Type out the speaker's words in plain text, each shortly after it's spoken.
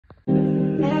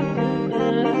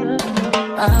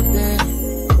Hey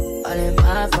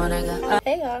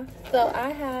y'all, so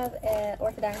I have an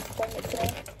orthodontist appointment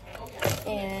today,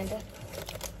 and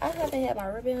I haven't had my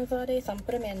ribbons all day, so I'm gonna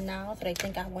put them in now so they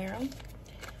think I wear them.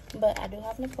 But I do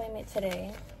have an appointment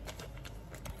today,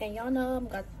 and y'all know I'm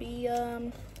got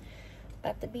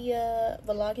to be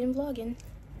vlogging.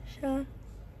 Sure.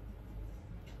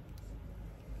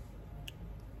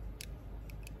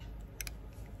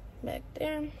 Back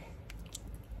there.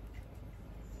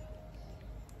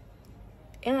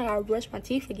 And I gotta brush my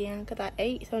teeth again because I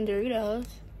ate some Doritos.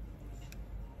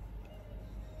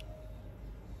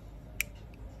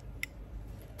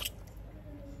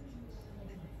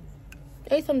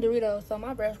 Ate some Doritos, so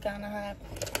my breath's kind of hot.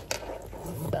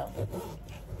 So.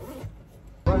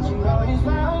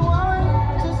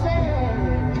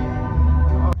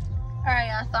 Alright,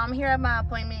 y'all, so I'm here at my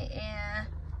appointment, and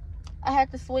I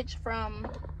had to switch from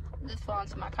this phone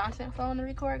to my content phone to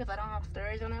record because I don't have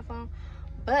storage on that phone.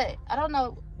 But I don't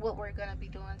know what we're gonna be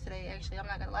doing today. Actually, I'm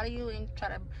not gonna lie to you and try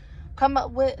to come up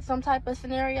with some type of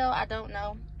scenario. I don't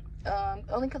know.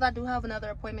 Only because I do have another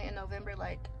appointment in November,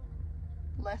 like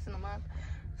less than a month.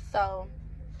 So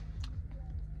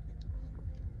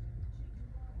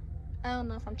I don't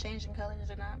know if I'm changing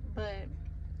colors or not, but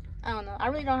I don't know. I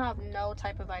really don't have no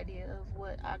type of idea of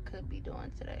what I could be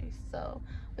doing today. So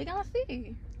we're gonna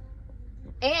see.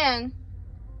 And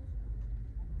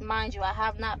mind you, I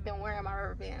have not been wearing my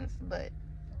rubber bands, but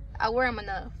I wear them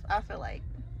enough, I feel like.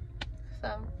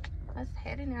 So let's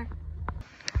head in there.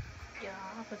 Y'all,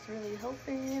 I was really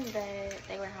hoping that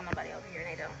they wouldn't have nobody over here,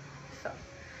 and they don't. So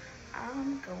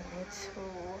I'm going to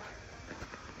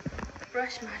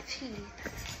brush my teeth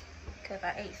because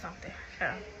I ate something.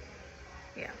 So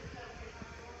yeah.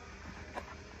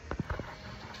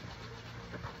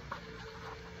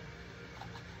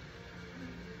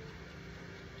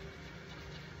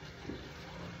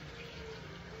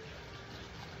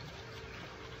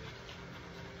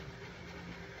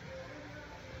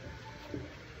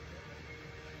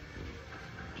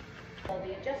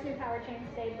 Just new power chain,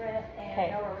 stay breath, and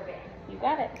Okay. no rubber band. You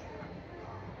got it.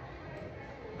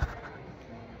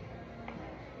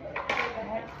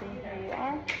 Alright, so here you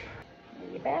are.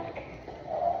 And you're back.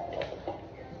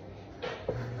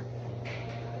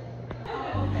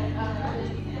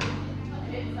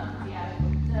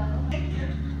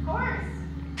 Of course.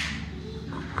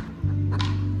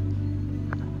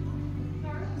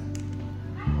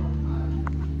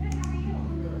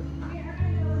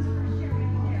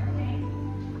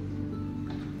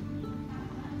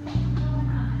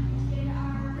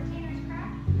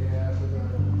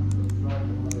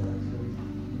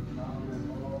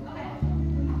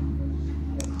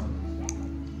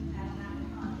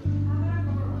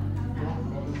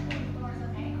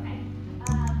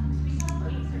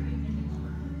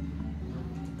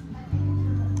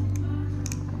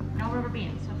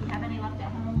 Beans. So if you have any left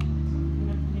at home,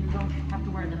 you don't have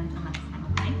to wear them until next time,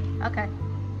 okay? Okay.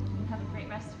 You have a great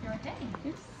rest of your day.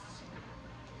 Yes.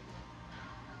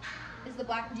 Is the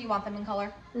black, do you want them in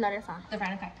color? No, they're fine. They're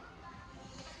fine, okay.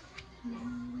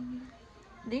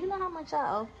 Do you know how much I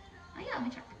owe? Oh yeah, let me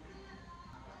check.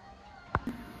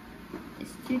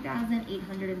 It's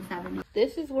 $2,870.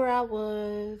 This is where I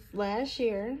was last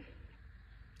year.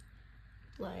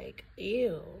 Like,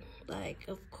 ew. Like,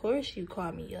 of course you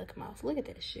call me yuck mouth. Look at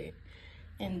that shit.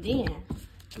 And then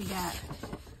we got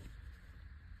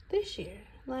this year.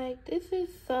 Like, this is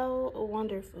so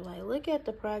wonderful. Like, look at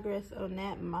the progress on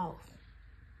that mouth.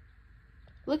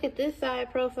 Look at this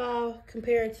side profile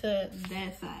compared to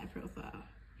that side profile.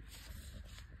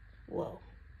 Whoa.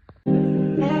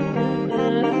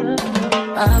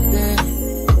 I've been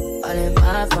all in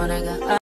my phone, I got